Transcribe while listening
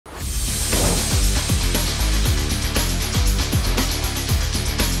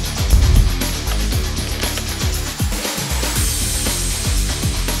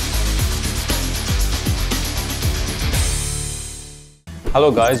Hello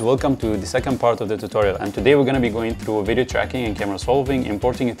guys, welcome to the second part of the tutorial, and today we're going to be going through video tracking and camera solving,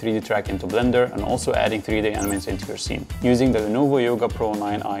 importing a 3D track into Blender, and also adding 3D elements into your scene using the Lenovo Yoga Pro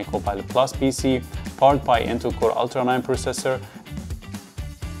 9i Copilot Plus PC powered by Intel Core Ultra 9 processor.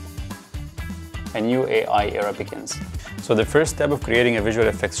 A new AI era begins. So the first step of creating a visual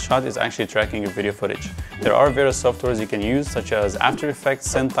effects shot is actually tracking your video footage. There are various softwares you can use, such as After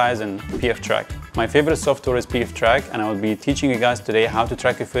Effects, Cintize, and PFTrack. My favorite software is PFTrack, and I will be teaching you guys today how to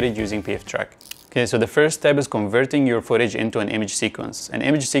track your footage using PFTrack. Okay, so the first step is converting your footage into an image sequence. An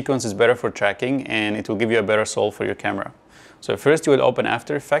image sequence is better for tracking, and it will give you a better solve for your camera. So first you will open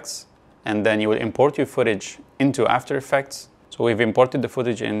After Effects, and then you will import your footage into After Effects. So we've imported the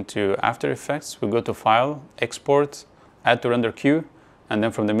footage into After Effects. We go to File, Export, Add to Render Queue, and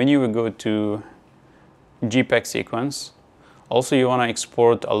then from the menu we go to JPEG Sequence. Also, you want to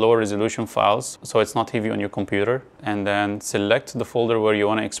export a lower resolution files so it's not heavy on your computer, and then select the folder where you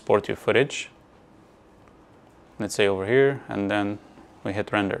want to export your footage. Let's say over here, and then we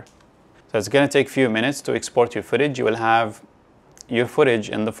hit render. So it's going to take a few minutes to export your footage. You will have your footage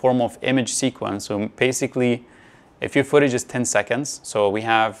in the form of image sequence. So basically, if your footage is 10 seconds, so we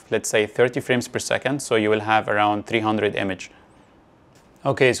have, let's say, 30 frames per second, so you will have around 300 image.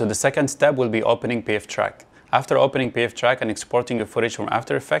 Okay, so the second step will be opening PFTrack. After opening PFTrack and exporting your footage from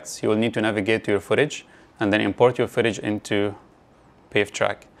After Effects, you will need to navigate to your footage and then import your footage into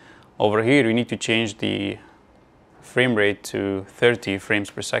PFTrack. Over here, you need to change the frame rate to 30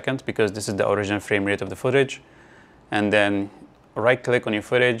 frames per second because this is the original frame rate of the footage. And then right-click on your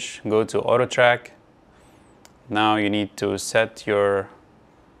footage, go to Auto Track. Now you need to set your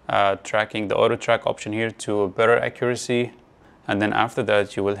tracking, the Auto Track option here, to better accuracy. And then after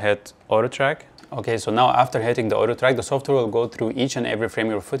that, you will hit Auto Track. Okay, so now after hitting the Auto Track, the software will go through each and every frame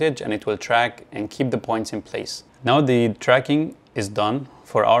of your footage, and it will track and keep the points in place. Now the tracking is done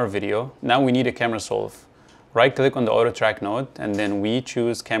for our video. Now we need a camera solve. Right-click on the Auto Track node, and then we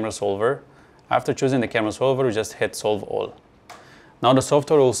choose Camera Solver. After choosing the Camera Solver, we just hit Solve All. Now the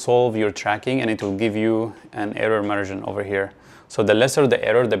software will solve your tracking, and it will give you an error margin over here. So the lesser the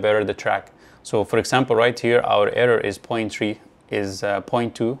error, the better the track. So for example, right here, our error is 0.3, is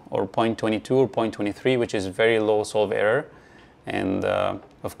 0.2 or 0.22 or 0.23, which is very low solve error. And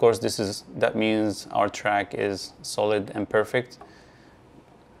of course, that means our track is solid and perfect.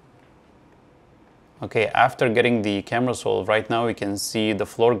 Okay, after getting the camera solve, right now we can see the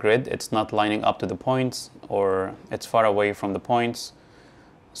floor grid. It's not lining up to the points, or it's far away from the points.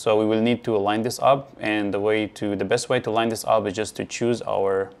 So we will need to line this up, and the best way to line this up is just to choose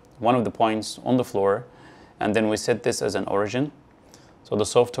one of the points on the floor, and then we set this as an origin. So the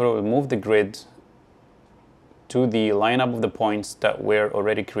software will move the grid to the lineup of the points that were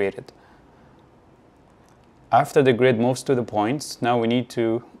already created. After the grid moves to the points, now we need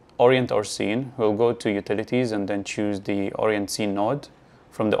to orient our scene. We'll go to Utilities and then choose the Orient Scene node.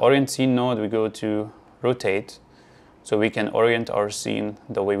 From the Orient Scene node, we go to Rotate, so we can orient our scene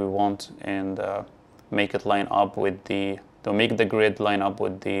the way we want and make it line up with make the grid line up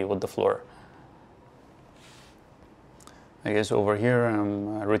with the floor. I guess over here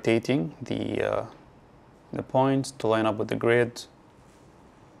I'm rotating the points to line up with the grid.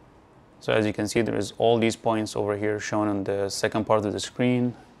 So as you can see, there is all these points over here shown on the second part of the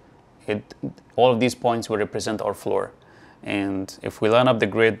screen. All of these points will represent our floor. And if we line up the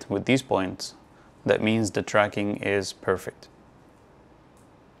grid with these points, that means the tracking is perfect.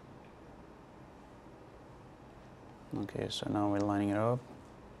 Okay, so now we're lining it up.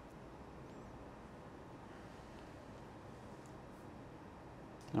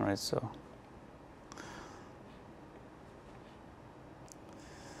 All right, so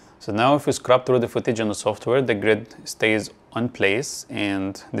now if we scrub through the footage on the software, the grid stays on place,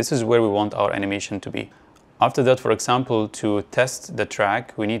 and this is where we want our animation to be. After that, for example, to test the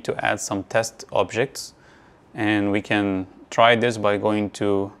track, we need to add some test objects, and we can try this by going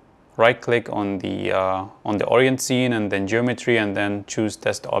to right-click on the Orient Scene and then Geometry, and then choose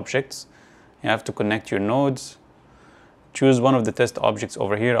Test Objects. You have to connect your nodes. Choose one of the test objects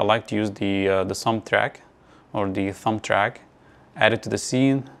over here. I like to use the thumb track or the thumb track. Add it to the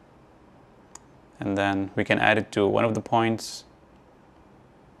scene, and then we can add it to one of the points.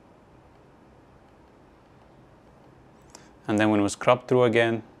 And then when we scrub through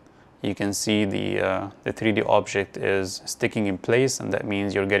again, you can see the 3D object is sticking in place, and that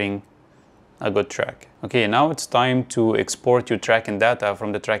means you're getting a good track. Okay, now it's time to export your tracking data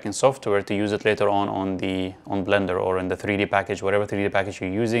from the tracking software to use it later on Blender or in the 3D package, whatever 3D package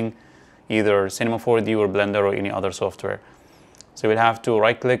you're using, either Cinema 4D or Blender or any other software. So we'll have to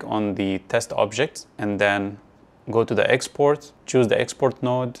right click on the test object and then go to the export, choose the export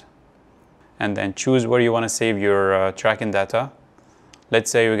node, and then choose where you want to save your tracking data.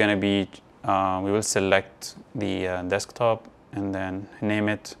 Let's say we're going to be, we will select the desktop and then name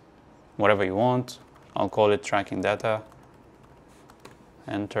it whatever you want. I'll call it tracking data,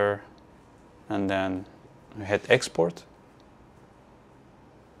 enter, and then hit export.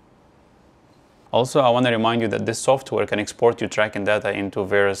 Also, I want to remind you that this software can export your tracking data into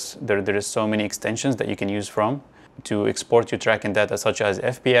various, there is so many extensions that you can use from to export your tracking data, such as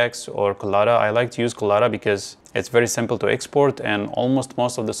FBX or Collada. I like to use Collada because it's very simple to export, and almost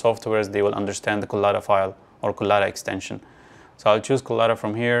most of the softwares, they will understand the Collada file or Collada extension. So I'll choose Collada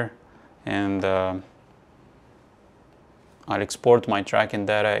from here, and I'll export my tracking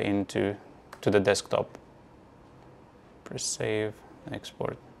data into the desktop. Press save,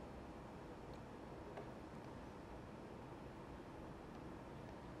 export.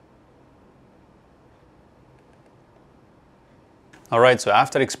 Alright, so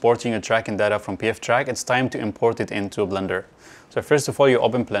after exporting your tracking data from PFTrack, it's time to import it into Blender. So first of all, you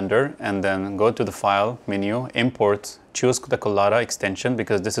open Blender and then go to the File menu, Import, choose the Collada extension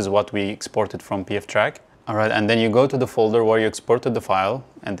because this is what we exported from PFTrack. Alright, and then you go to the folder where you exported the file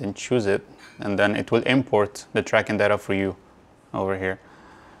and then choose it, and then it will import the tracking data for you over here.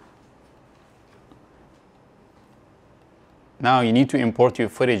 Now you need to import your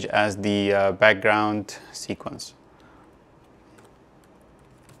footage as the background sequence.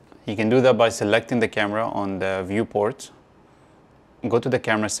 You can do that by selecting the camera on the viewport, go to the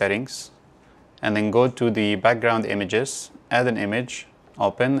camera settings, and then go to the background images, add an image,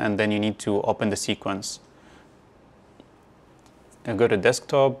 open, and then you need to open the sequence. And go to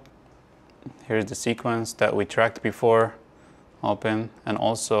desktop, here's the sequence that we tracked before, open, and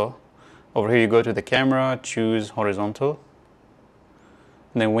also over here you go to the camera, choose horizontal,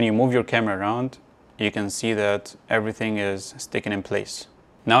 and then when you move your camera around, you can see that everything is sticking in place.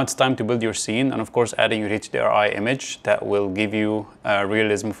 Now it's time to build your scene, and of course adding your HDRI image that will give you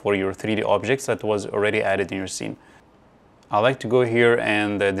realism for your 3D objects that was already added in your scene. I like to go here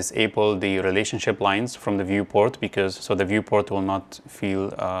and disable the relationship lines from the viewport so the viewport will not feel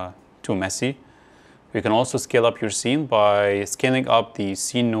too messy. You can also scale up your scene by scaling up the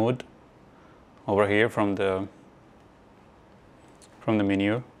scene node over here from the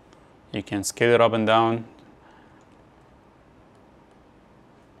menu. You can scale it up and down.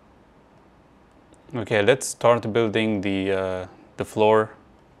 Okay, let's start building the floor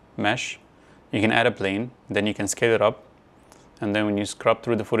mesh. You can add a plane, then you can scale it up, and then when you scrub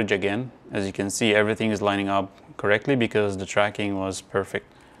through the footage again, as you can see, everything is lining up correctly because the tracking was perfect.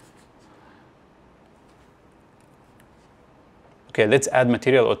 Okay, let's add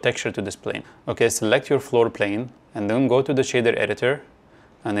material or texture to this plane. Okay, select your floor plane and then go to the shader editor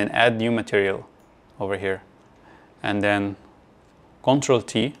and then add new material over here. And then Ctrl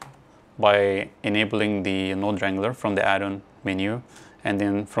T by enabling the node wrangler from the add-on menu, and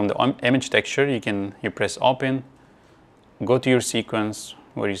then from the image texture you press open, go to your sequence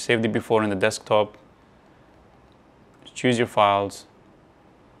where you saved it before in the desktop, choose your files,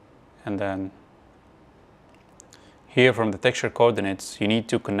 and then here from the texture coordinates you need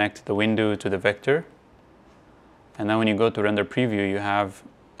to connect the window to the vector, and now when you go to render preview you have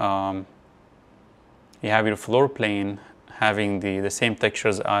your floor plane having the same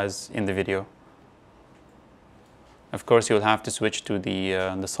textures as in the video. Of course, you'll have to switch to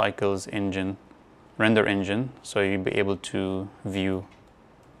the cycles engine, render engine, so you'll be able to view.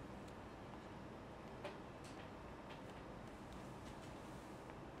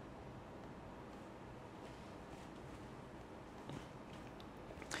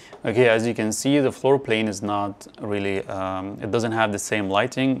 Okay, as you can see, the floor plane is not really, it doesn't have the same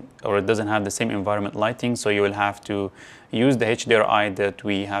lighting, or it doesn't have the same environment lighting, so you will have to use the HDRI that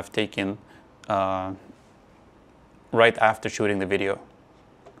we have taken right after shooting the video.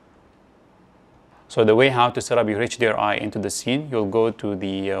 So the way how to set up your HDRI into the scene, you'll go to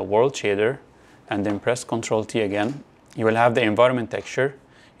the world shader and then press Ctrl T again. You will have the environment texture.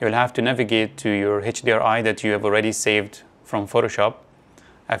 You will have to navigate to your HDRI that you have already saved from Photoshop.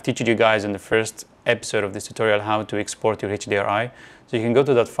 I've taught you guys in the first episode of this tutorial how to export your HDRI. So you can go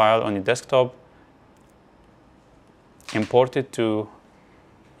to that file on your desktop, import it to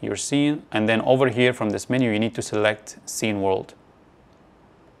your scene, and then over here from this menu you need to select Scene World.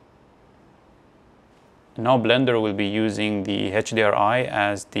 Now Blender will be using the HDRI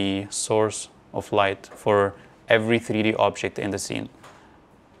as the source of light for every 3D object in the scene.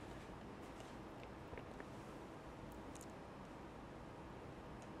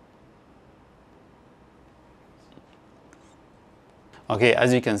 Okay,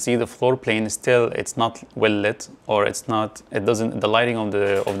 as you can see, the floor plane is still, it's not well lit, or it doesn't, the lighting of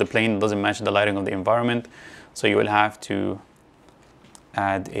the plane doesn't match the lighting of the environment. So you will have to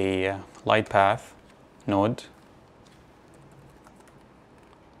add a light path node,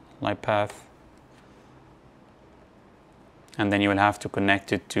 light path, and then you will have to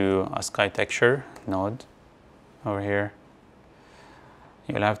connect it to a sky texture node over here.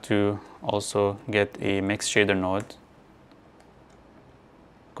 You will have to also get a mix shader node,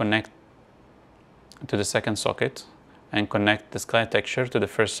 connect to the second socket, and connect the sky texture to the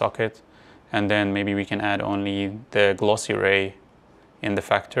first socket, and then maybe we can add only the glossy ray in the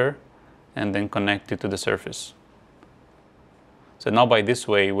factor, and then connect it to the surface. So now by this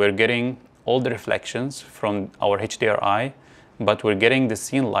way, we're getting all the reflections from our HDRI, but we're getting the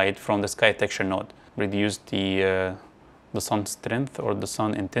scene light from the sky texture node. Reduce the sun strength or the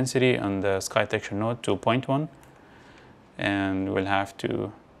sun intensity on the sky texture node to 0.1, and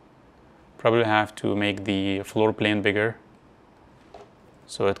we'll probably have to make the floor plane bigger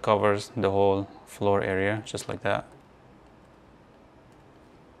so it covers the whole floor area, just like that.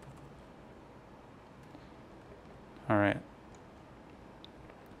 All right.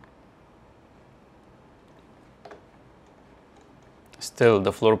 Still,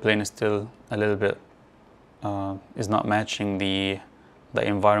 the floor plane is still a little bit is not matching the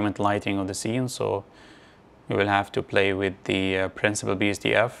environment lighting of the scene, so we will have to play with the principal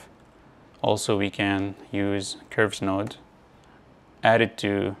BSDF. Also, we can use curves node, add it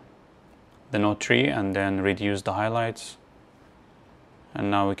to the node tree, and then reduce the highlights. And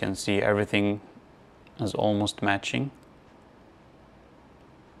now we can see everything is almost matching.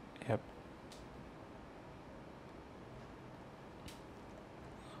 Yep.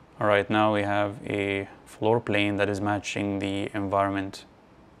 All right, now we have a floor plane that is matching the environment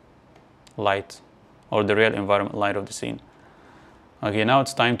light, or the real environment light of the scene. Okay, now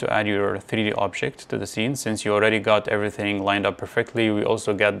it's time to add your 3D object to the scene. Since you already got everything lined up perfectly, we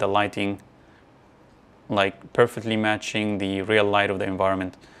also get the lighting like perfectly matching the real light of the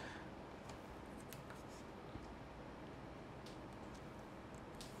environment.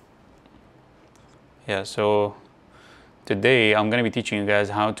 Yeah, so today I'm going to be teaching you guys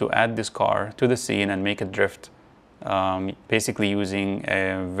how to add this car to the scene and make it drift, basically using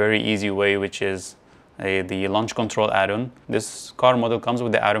a very easy way, which is the launch control add-on. This car model comes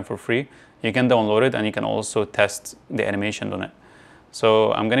with the add-on for free. You can download it and you can also test the animation on it.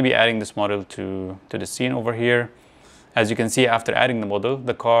 So I'm going to be adding this model to the scene over here. As you can see, after adding the model,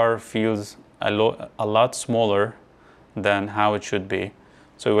 the car feels a lot smaller than how it should be.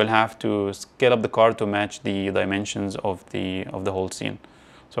 So we'll have to scale up the car to match the dimensions of the whole scene.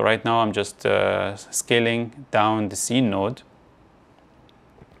 So right now I'm just scaling down the scene node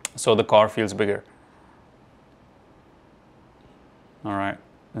so the car feels bigger. All right,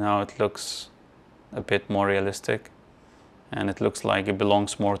 now it looks a bit more realistic, and it looks like it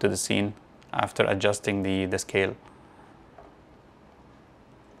belongs more to the scene after adjusting the scale.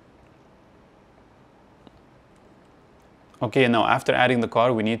 Okay, now after adding the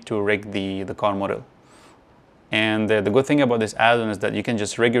car, we need to rig the car model. And the good thing about this add-on is that you can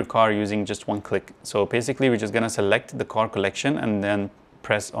just rig your car using just one click. So basically, we're just gonna select the car collection and then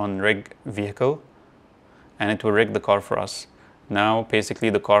press on rig vehicle, and it will rig the car for us. Now, basically,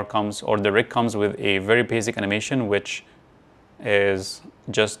 the rig comes with a very basic animation, which is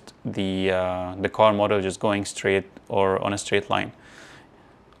just the car model just going straight or on a straight line.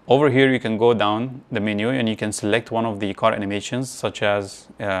 Over here, you can go down the menu and you can select one of the car animations, such as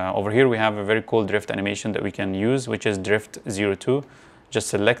over here we have a very cool drift animation that we can use, which is Drift 02. Just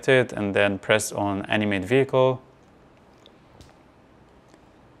select it and then press on Animate Vehicle.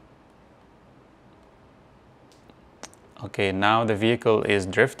 Okay, now the vehicle is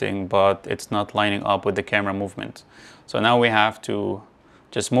drifting, but it's not lining up with the camera movement. So now we have to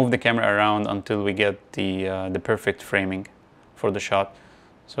just move the camera around until we get the perfect framing for the shot.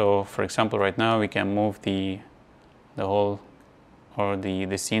 So for example, right now we can move the whole or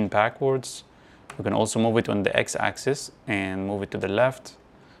the scene backwards. We can also move it on the x-axis and move it to the left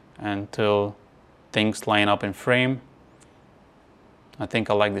until things line up in frame. I think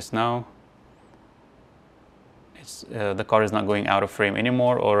I like this now. The car is not going out of frame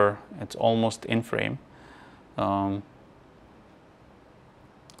anymore, or it's almost in frame. So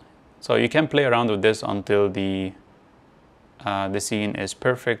you can play around with this until the scene is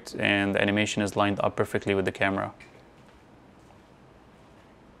perfect and the animation is lined up perfectly with the camera.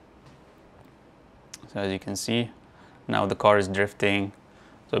 So as you can see, now the car is drifting.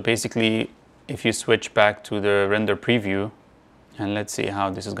 So basically, if you switch back to the render preview, and let's see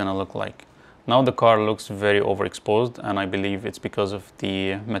how this is gonna look like. Now the car looks very overexposed, and I believe it's because of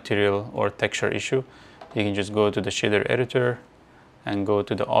the material or texture issue. You can just go to the shader editor and go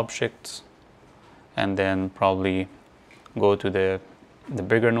to the objects, and then probably go to the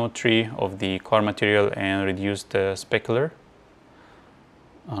bigger node tree of the car material and reduce the specular.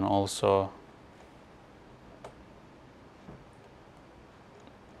 And also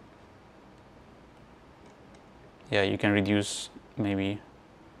yeah, you can reduce maybe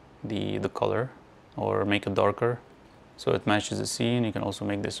the color or make it darker so it matches the scene. You can also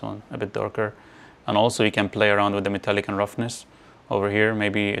make this one a bit darker, and also you can play around with the metallic and roughness over here.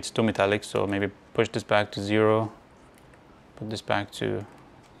 Maybe it's too metallic, so maybe push this back to 0, put this back to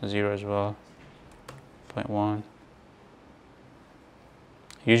 0 as well, 0.1.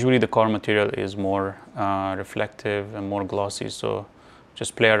 Usually the car material is more reflective and more glossy, so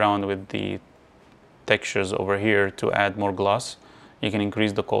just play around with the textures over here to add more gloss. You can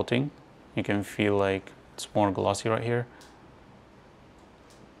increase the coating. You can feel like it's more glossy right here.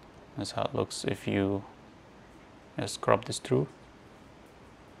 That's how it looks if you just crop this through.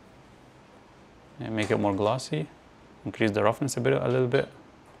 And make it more glossy. Increase the roughness a little bit.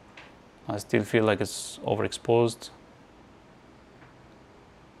 I still feel like it's overexposed.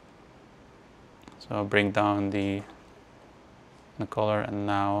 So I'll bring down the color, and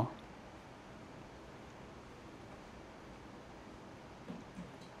now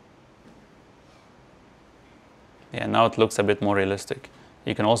yeah, now it looks a bit more realistic.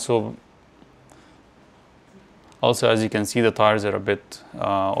 You can also as you can see, the tires are a bit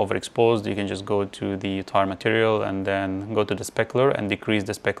overexposed. You can just go to the tire material and then go to the specular and decrease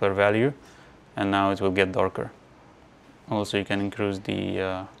the specular value, and now it will get darker. Also, you can increase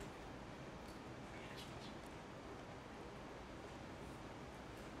the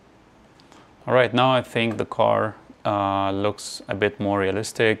Alright, now I think the car looks a bit more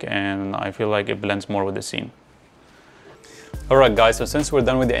realistic, and I feel like it blends more with the scene. Alright guys, so since we're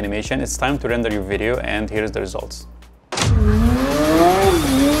done with the animation, it's time to render your video, and here's the results.